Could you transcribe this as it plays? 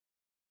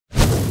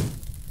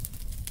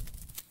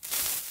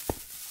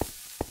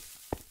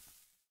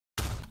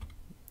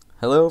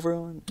Hello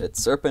everyone, it's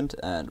Serpent,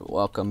 and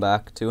welcome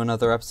back to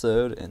another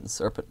episode in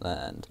Serpent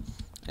Land.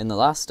 In the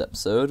last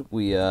episode,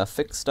 we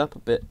fixed up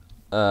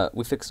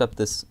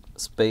this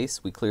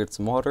space, we cleared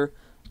some water,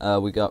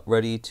 we got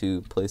ready to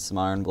place some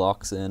iron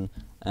blocks in,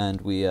 and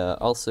we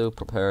also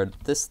prepared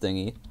this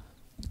thingy,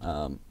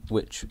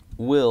 which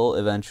will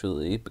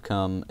eventually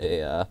become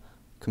a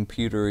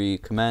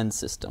computery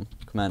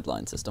command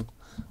line system,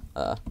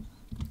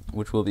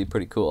 which will be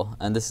pretty cool.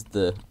 And this is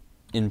the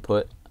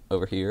input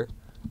over here.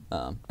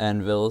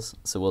 Anvils,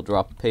 so we'll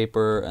drop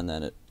paper and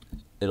then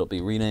it'll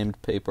be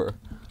renamed paper.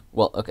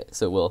 Well, okay,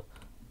 so we'll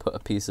put a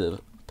piece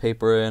of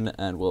paper in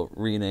and we'll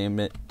rename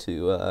it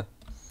to a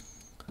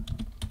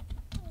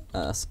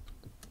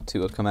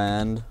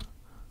command,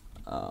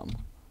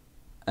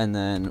 and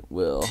then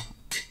we'll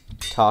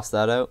toss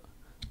that out,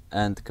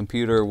 and the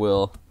computer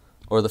will,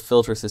 or the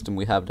filter system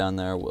we have down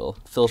there, will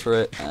filter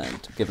it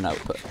and give an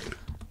output,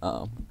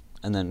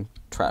 and then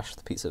trash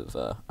the piece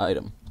of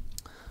item.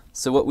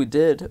 So what we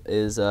did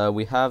is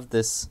we have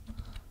this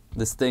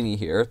thingy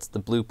here. It's the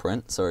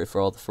blueprint. Sorry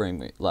for all the frame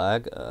rate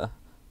lag.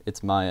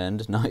 It's my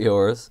end, not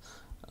yours,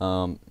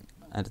 and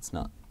it's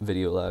not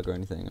video lag or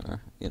anything,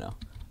 or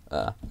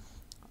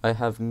I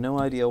have no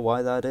idea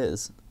why that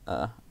is.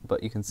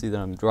 But you can see that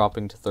I'm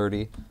dropping to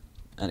 30.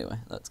 Anyway,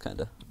 that's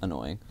kind of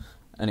annoying.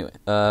 Anyway,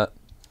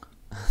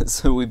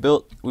 so we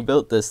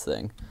built this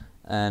thing,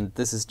 and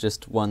this is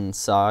just one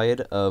side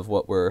of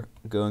what we're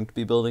going to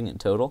be building in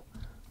total.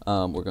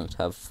 We're going to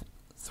have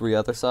 3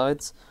 other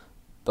sides,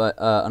 but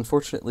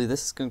unfortunately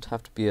this is going to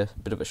have to be a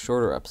bit of a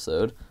shorter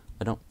episode.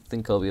 I don't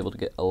think I'll be able to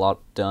get a lot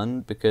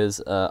done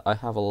because I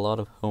have a lot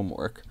of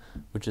homework,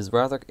 which is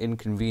rather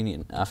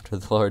inconvenient after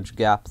the large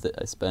gap that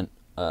I spent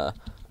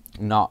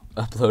not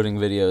uploading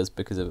videos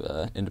because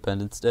of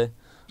Independence Day.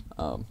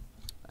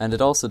 And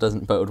it also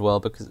doesn't bode well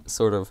because it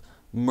sort of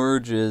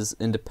merges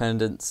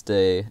Independence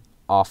Day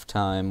off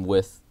time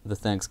with the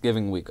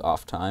Thanksgiving week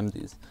off time.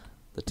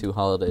 The 2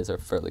 holidays are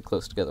fairly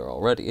close together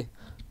already,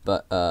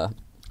 but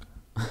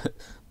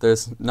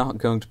there's not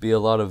going to be a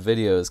lot of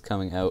videos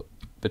coming out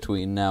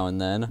between now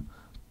and then,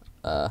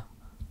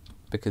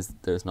 because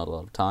there's not a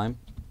lot of time.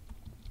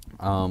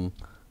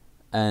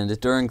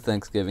 And during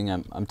Thanksgiving,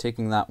 I'm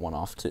taking that one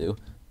off too,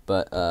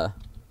 but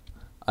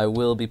I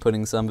will be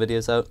putting some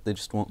videos out. They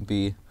just won't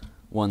be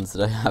ones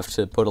that I have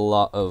to put a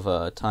lot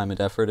of time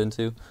and effort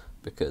into,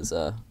 because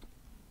I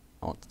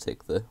want to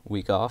take the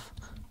week off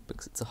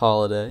because it's a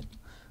holiday.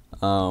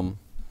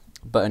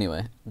 But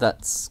anyway,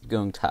 that's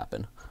going to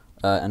happen,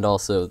 and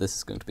also this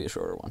is going to be a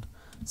shorter one.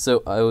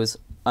 So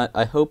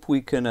I hope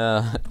we can,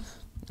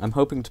 I'm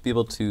hoping to be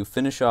able to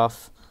finish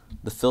off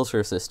the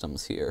filter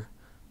systems here,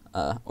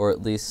 or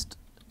at least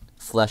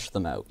flesh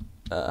them out,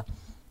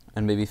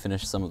 and maybe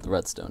finish some of the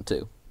redstone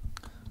too.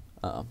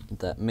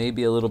 That may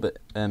be a little bit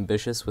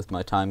ambitious with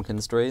my time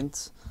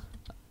constraints,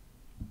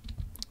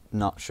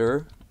 not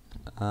sure.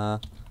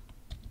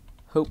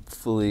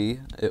 Hopefully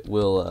it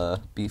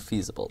will be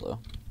feasible though.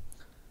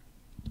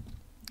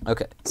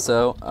 Okay,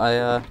 so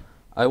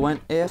I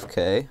went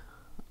AFK.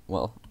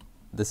 Well,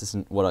 this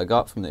isn't what I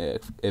got from the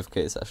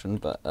AFK session,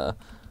 but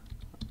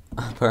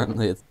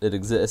apparently it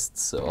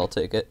exists, so I'll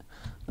take it.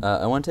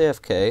 I went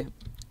AFK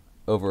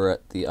over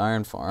at the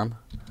iron farm,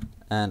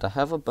 and I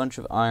have a bunch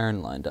of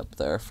iron lined up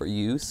there for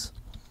use.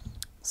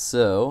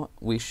 So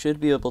we should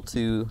be able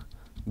to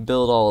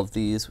build all of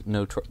these with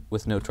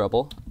no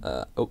trouble.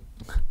 Oh.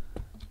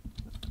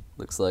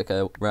 Looks like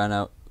I ran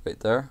out right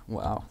there.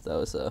 Wow, that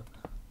was a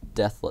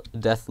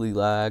deathly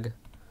lag.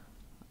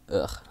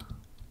 Ugh.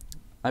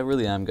 I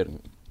really am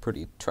getting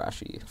pretty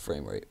trashy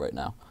frame rate right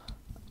now.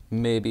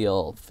 Maybe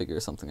I'll figure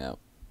something out,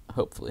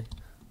 hopefully.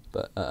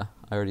 But I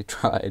already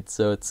tried,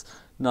 so it's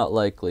not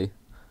likely.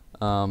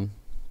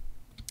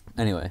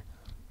 Anyway,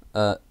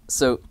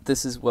 so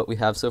this is what we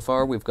have so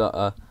far. We've got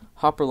a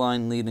hopper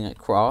line leading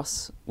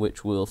across,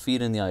 which will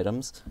feed in the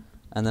items.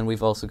 And then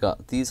we've also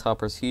got these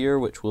hoppers here,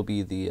 which will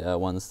be the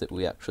ones that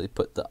we actually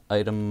put the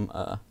item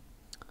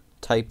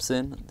types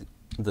in,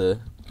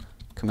 the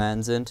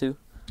commands into.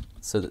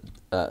 So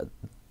that,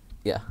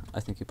 yeah, I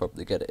think you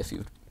probably get it if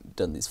you've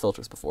done these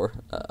filters before.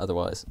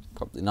 Otherwise,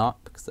 probably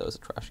not, because that was a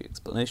trashy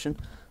explanation.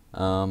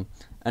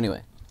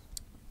 Anyway,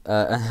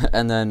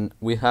 and then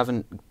we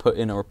haven't put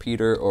in a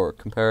repeater or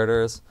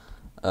comparators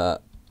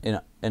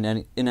in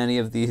any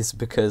of these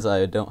because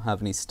I don't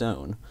have any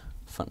stone.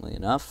 Funnily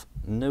enough,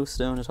 no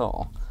stone at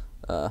all.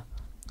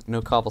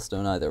 No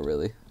cobblestone either,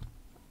 really.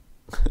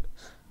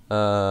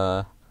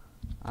 I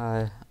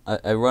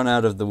run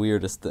out of the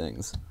weirdest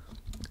things.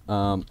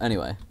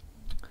 Anyway,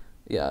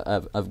 yeah,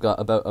 I've got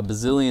about a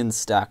bazillion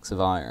stacks of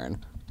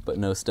iron, but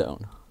no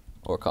stone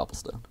or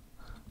cobblestone.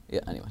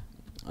 Yeah, anyway.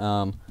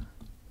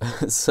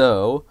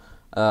 So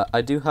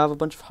I do have a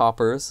bunch of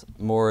hoppers,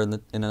 more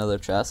in another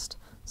chest,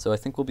 so I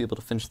think we'll be able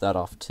to finish that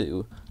off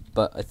too.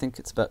 But I think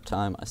it's about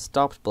time I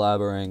stopped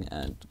blabbering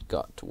and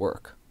got to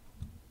work.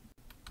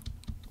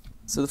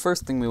 So the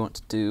first thing we want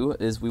to do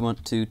is we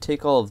want to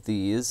take all of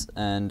these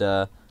and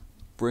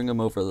bring them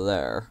over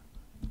there,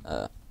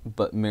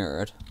 but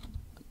mirrored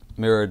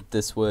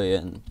this way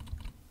and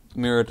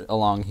mirrored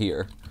along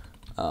here.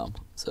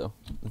 So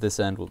this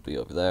end will be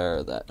over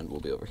there, that end will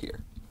be over here.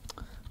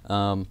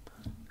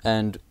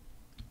 And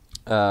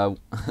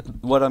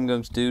what I'm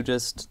going to do,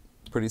 just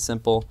pretty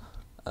simple.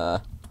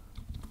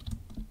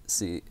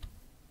 See,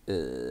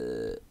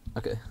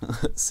 okay,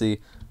 see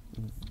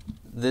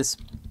this.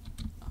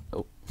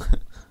 Oh,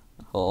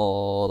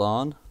 hold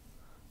on.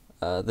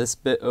 This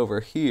bit over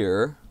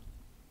here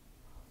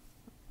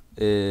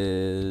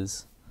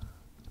is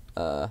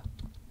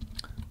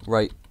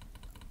right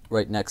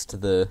next to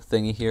the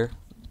thingy here,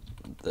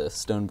 the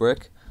stone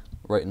brick,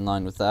 right in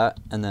line with that,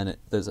 and then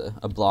there's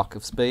a block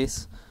of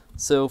space.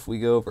 So if we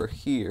go over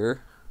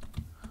here,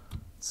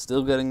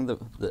 still getting the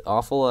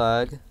awful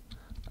lag.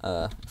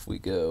 If we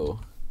go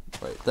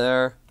right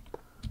there,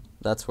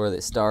 that's where they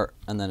start,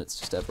 and then it's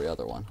just every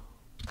other one.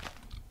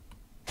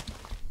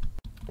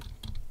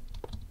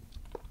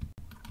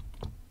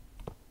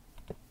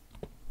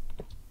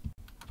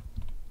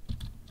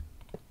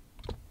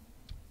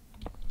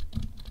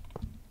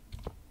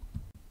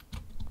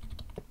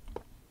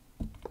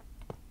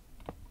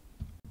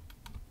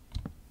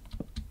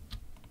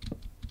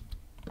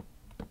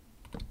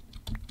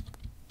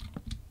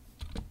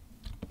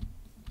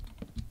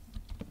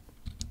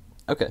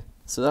 Okay,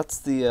 so that's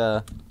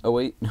the, oh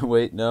wait,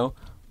 wait, no,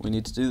 we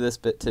need to do this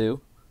bit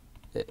too.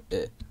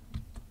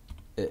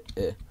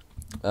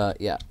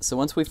 Yeah, so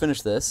once we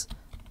finish this,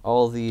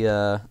 all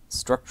the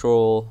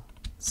structural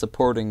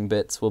supporting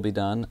bits will be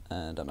done,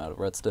 and I'm out of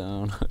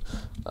redstone.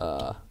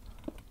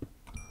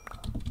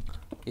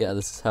 Yeah,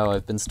 this is how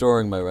I've been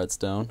storing my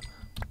redstone,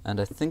 and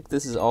I think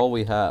this is all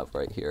we have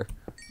right here,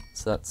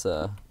 so that's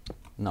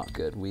not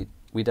good. We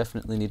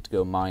definitely need to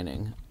go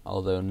mining,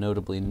 although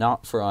notably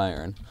not for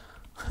iron.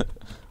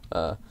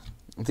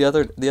 The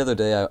other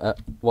day,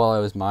 while I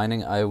was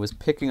mining, I was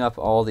picking up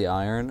all the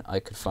iron I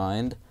could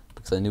find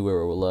because I knew we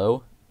were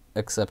low.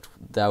 Except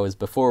that was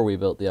before we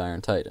built the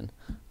Iron Titan,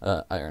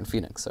 Iron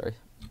Phoenix. Sorry.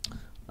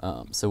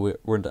 So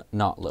we're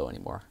not low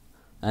anymore,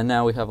 and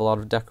now we have a lot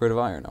of decorative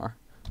iron ore.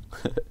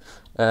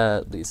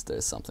 At least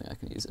there's something I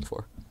can use it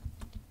for.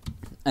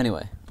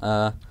 Anyway,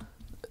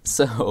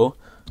 so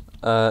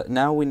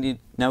now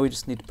we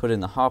just need to put in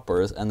the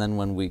hoppers, and then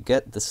when we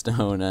get the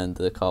stone and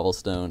the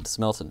cobblestone to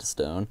smelt into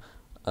stone,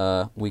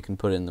 we can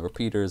put in the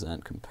repeaters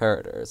and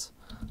comparators.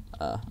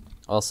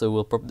 Also,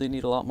 we'll probably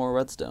need a lot more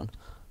redstone,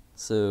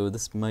 so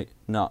this might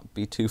not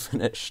be too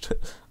finished.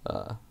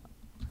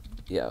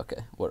 Yeah,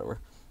 okay, whatever.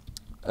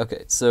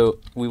 Okay, so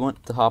we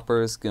want the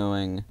hoppers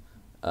going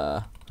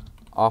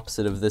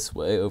opposite of this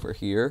way over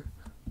here,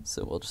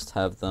 so we'll just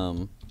have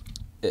them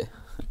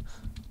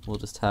we'll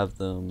just have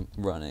them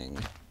running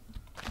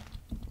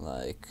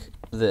like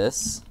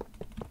this,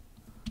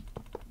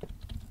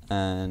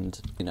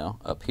 and you know,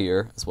 up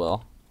here as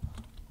well,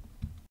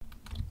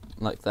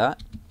 like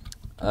that.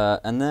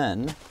 And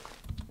then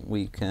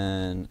we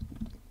can,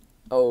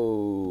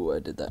 oh, I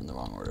did that in the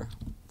wrong order.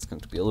 It's going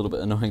to be a little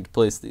bit annoying to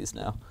place these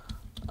now.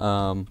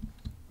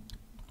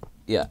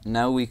 Yeah,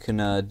 now we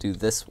can do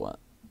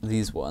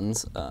these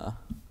ones,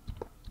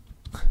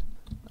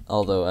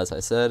 although as I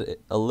said,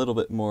 a little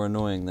bit more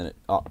annoying than it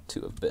ought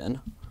to have been.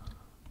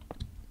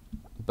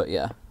 But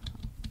yeah,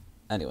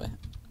 anyway,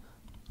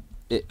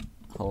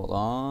 hold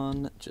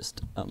on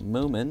just a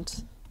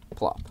moment,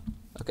 plop.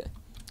 Okay,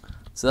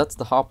 so that's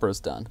the hoppers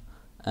done,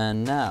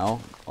 and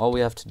now all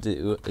we have to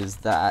do is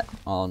that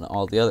on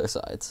all the other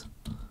sides.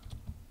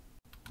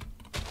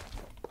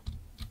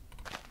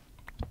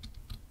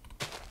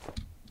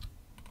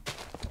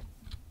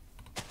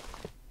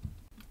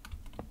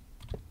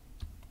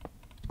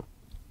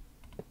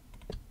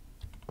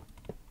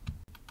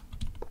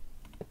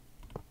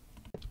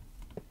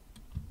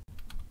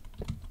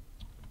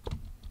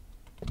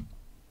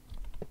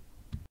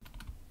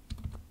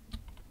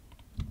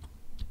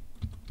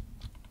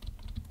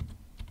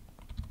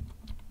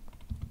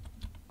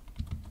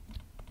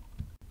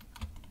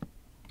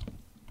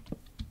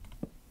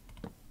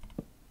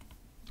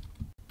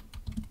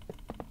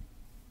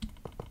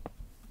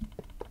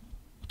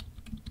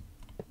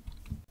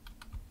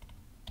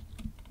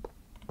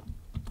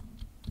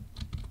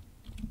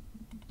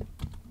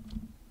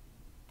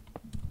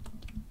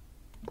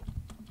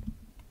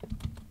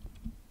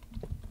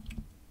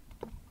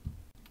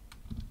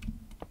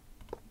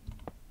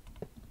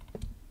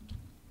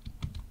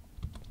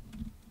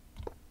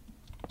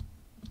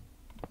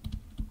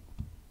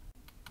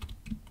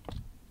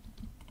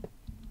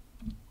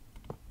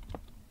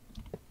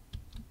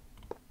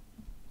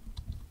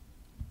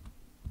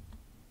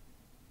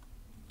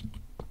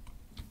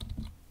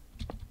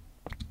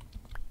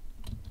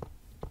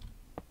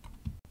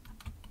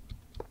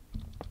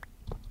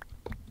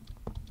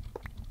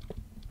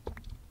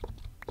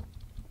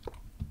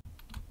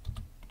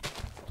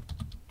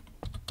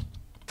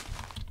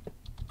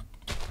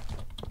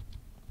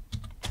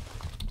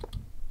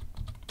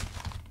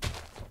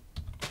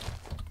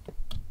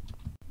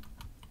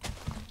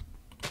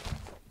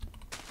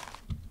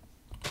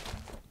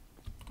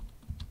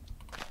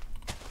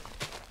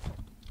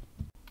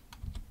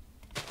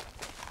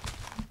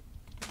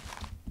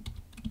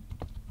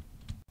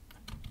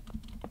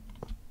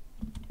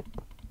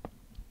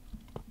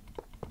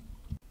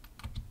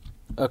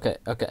 Okay,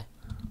 okay.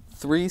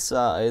 3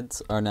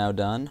 sides are now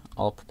done,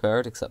 all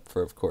prepared, except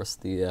for, of course,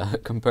 the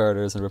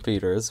comparators and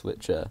repeaters,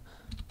 which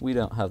we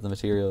don't have the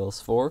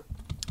materials for.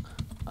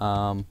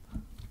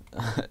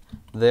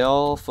 They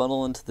all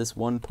funnel into this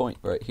one point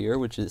right here,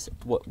 which is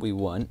what we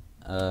want,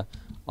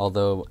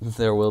 although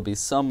there will be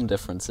some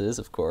differences,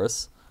 of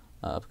course,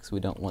 because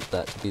we don't want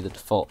that to be the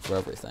default for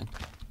everything,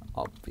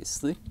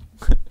 obviously.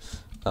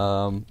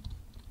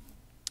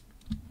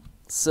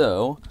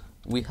 So,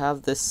 we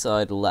have this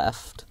side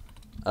left,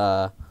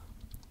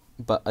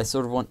 but I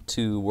sort of want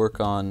to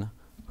work on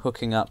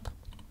hooking up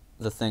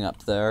the thing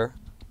up there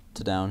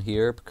to down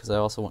here, because I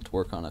also want to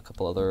work on a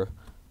couple other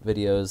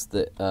videos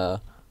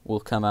that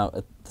will come out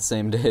at the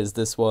same day as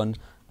this one,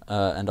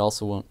 and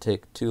also won't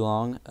take too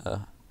long.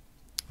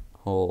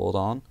 Hold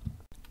on.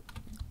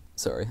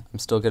 Sorry, I'm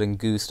still getting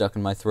goo stuck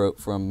in my throat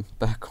from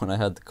back when I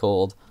had the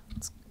cold.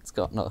 It's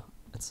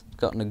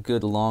gotten a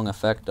good long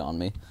effect on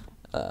me.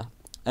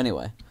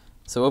 Anyway,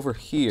 so over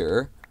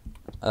here,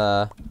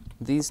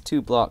 these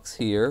 2 blocks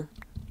here,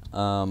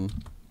 and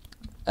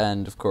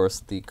of course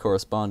the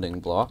corresponding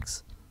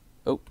blocks.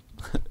 Oh,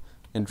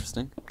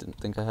 interesting. Didn't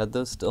think I had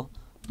those still.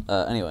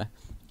 Anyway,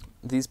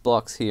 these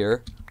blocks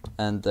here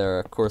and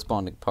their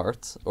corresponding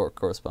parts, or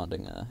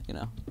corresponding, you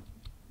know,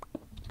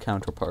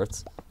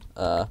 counterparts,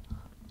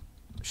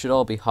 should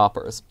all be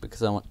hoppers,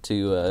 because I want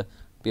to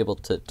be able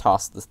to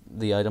toss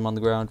the item on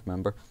the ground,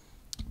 remember?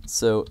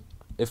 So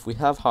if we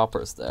have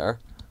hoppers there,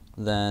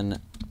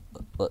 then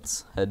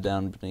let's head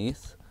down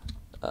beneath.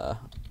 It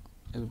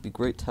would be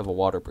great to have a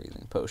water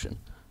breathing potion,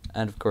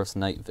 and of course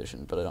night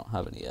vision, but I don't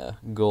have any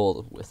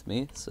gold with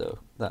me, so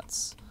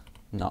that's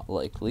not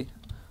likely.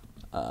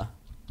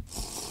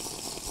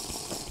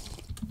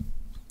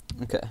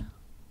 Okay,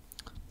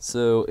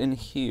 so in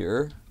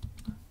here,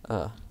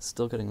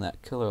 still getting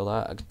that killer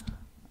lag.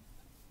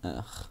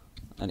 Ugh.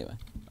 Anyway,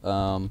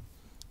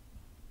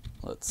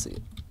 let's see.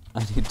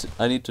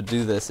 I need to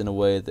do this in a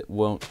way that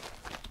won't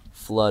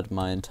flood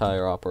my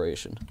entire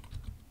operation.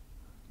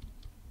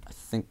 I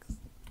think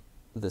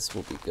this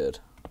will be good.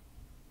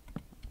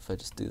 If I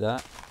just do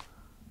that.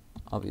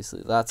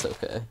 Obviously that's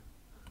okay.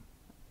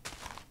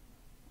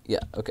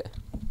 Yeah, okay.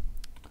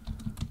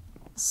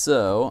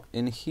 So,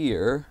 in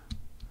here,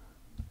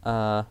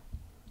 right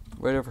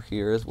over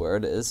here is where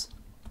it is.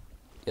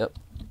 Yep.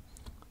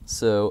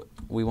 So,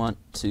 we want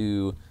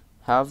to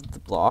have the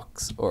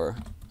blocks, or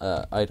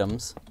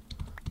items,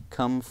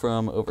 come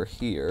from over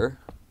here,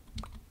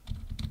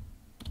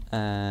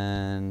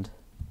 and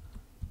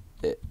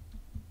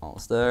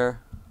almost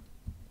there.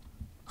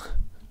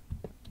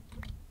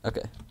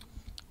 Okay.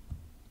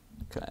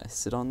 Can I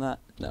sit on that?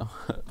 No.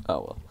 Oh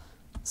well.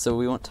 So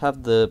we want to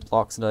have the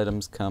blocks and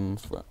items come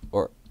from,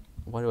 or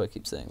why do I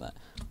keep saying that?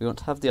 We want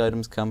to have the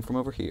items come from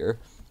over here.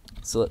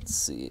 So let's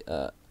see,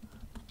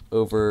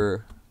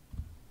 over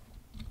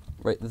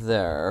right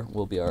there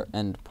will be our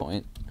end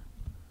point.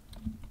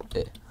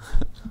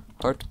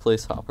 Hard to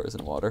place hoppers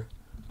in water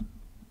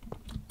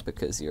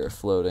because you're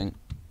floating.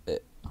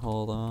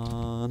 Hold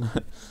on.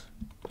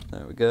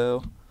 There we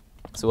go.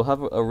 So we'll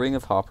have a ring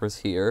of hoppers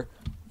here,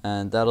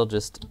 and that'll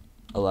just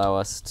allow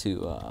us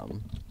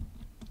to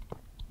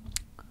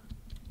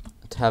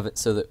have it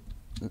so that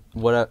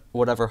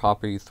whatever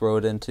hopper you throw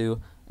it into,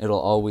 it'll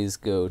always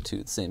go to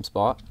the same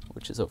spot,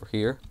 which is over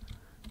here.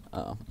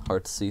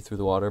 Hard to see through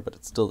the water, but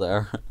it's still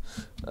there.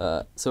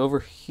 So over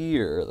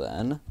here,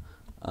 then,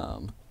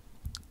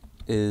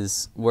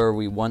 is where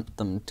we want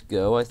them to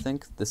go, I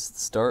think. This is the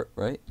start,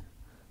 right?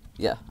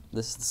 Yeah,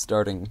 this is the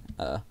starting,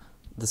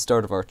 the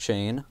start of our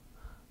chain.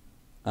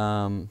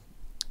 Or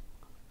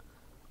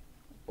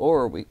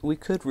we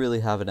could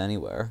really have it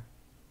anywhere.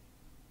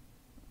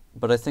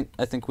 But I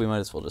think we might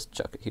as well just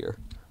chuck it here.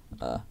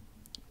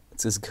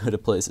 It's as good a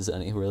place as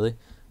any, really.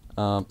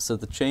 So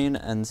the chain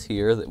ends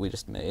here that we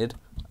just made.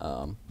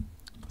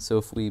 So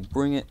if we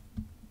bring it,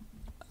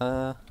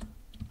 so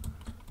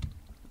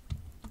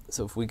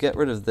if we get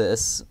rid of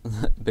this,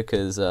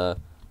 because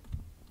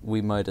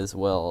we might as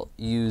well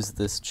use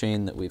this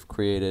chain that we've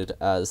created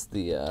as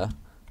the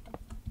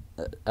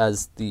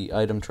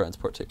item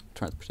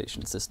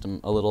transportation system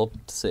a little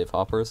to save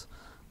hoppers.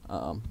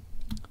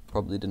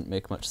 Probably didn't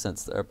make much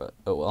sense there, but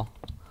oh well.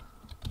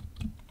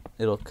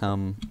 It'll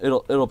become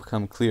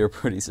clear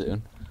pretty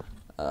soon.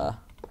 Oh,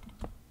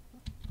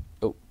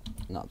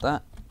 not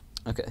that.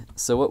 Okay,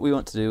 so what we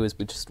want to do is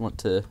we just want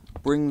to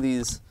bring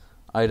these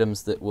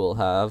items that we'll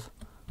have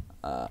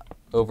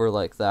over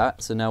like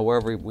that. So now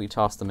wherever we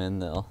toss them in,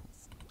 they'll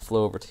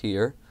flow over to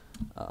here.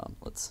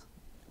 Let's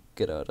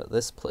get out of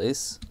this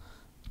place.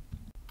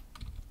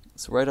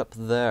 So right up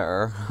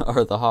there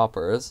are the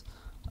hoppers.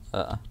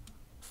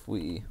 If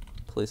we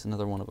place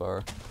another one of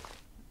our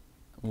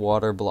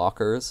water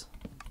blockers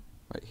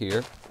right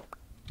here,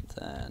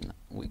 then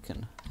we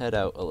can head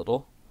out a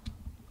little.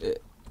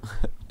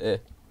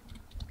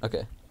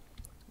 Okay.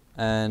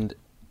 And,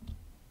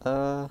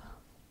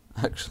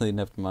 actually,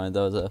 never mind,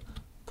 that was a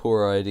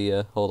poor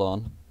idea. Hold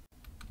on.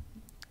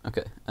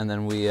 Okay, and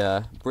then we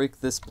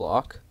break this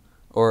block,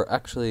 or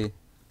actually,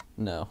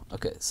 no.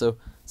 Okay, so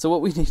So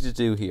what we need to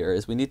do here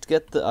is we need to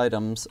get the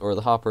items, or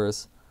the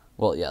hoppers,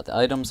 well, yeah, the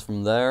items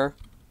from there,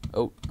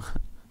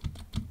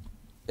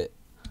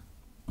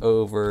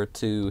 over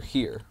to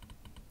here.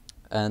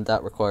 And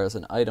that requires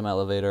an item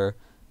elevator.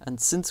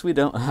 And since we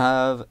don't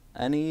have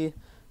any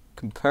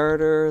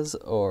comparators,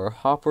 or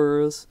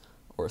hoppers,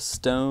 or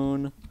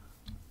stone,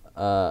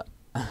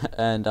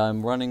 and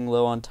I'm running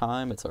low on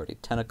time, it's already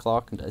 10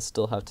 o'clock, and I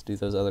still have to do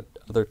those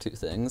other two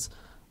things,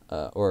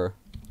 or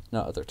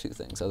not other two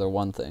things, other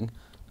one thing.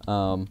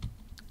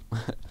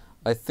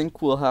 I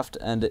think we'll have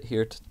to end it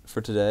here for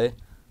today.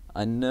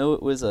 I know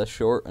it was a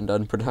short and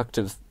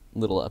unproductive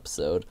little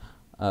episode.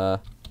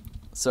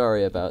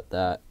 Sorry about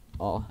that.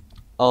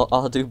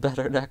 I'll do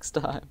better next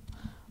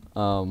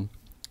time.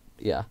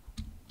 Yeah.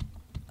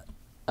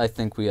 I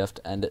think we have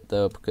to end it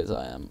though, because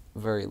I am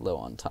very low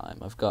on time.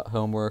 I've got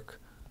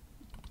homework.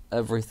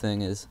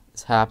 Everything is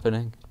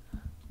happening.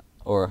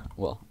 Or,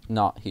 well,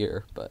 not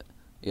here, but,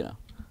 you know.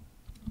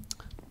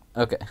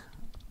 Okay.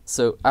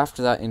 So,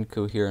 after that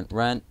incoherent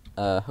rant,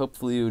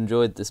 hopefully you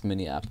enjoyed this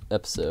mini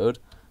episode.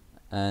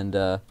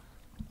 And,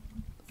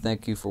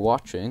 thank you for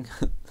watching.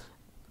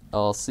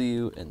 I'll see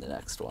you in the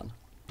next one.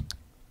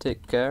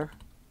 Take care.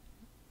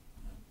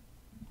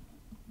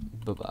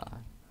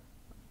 Bye-bye.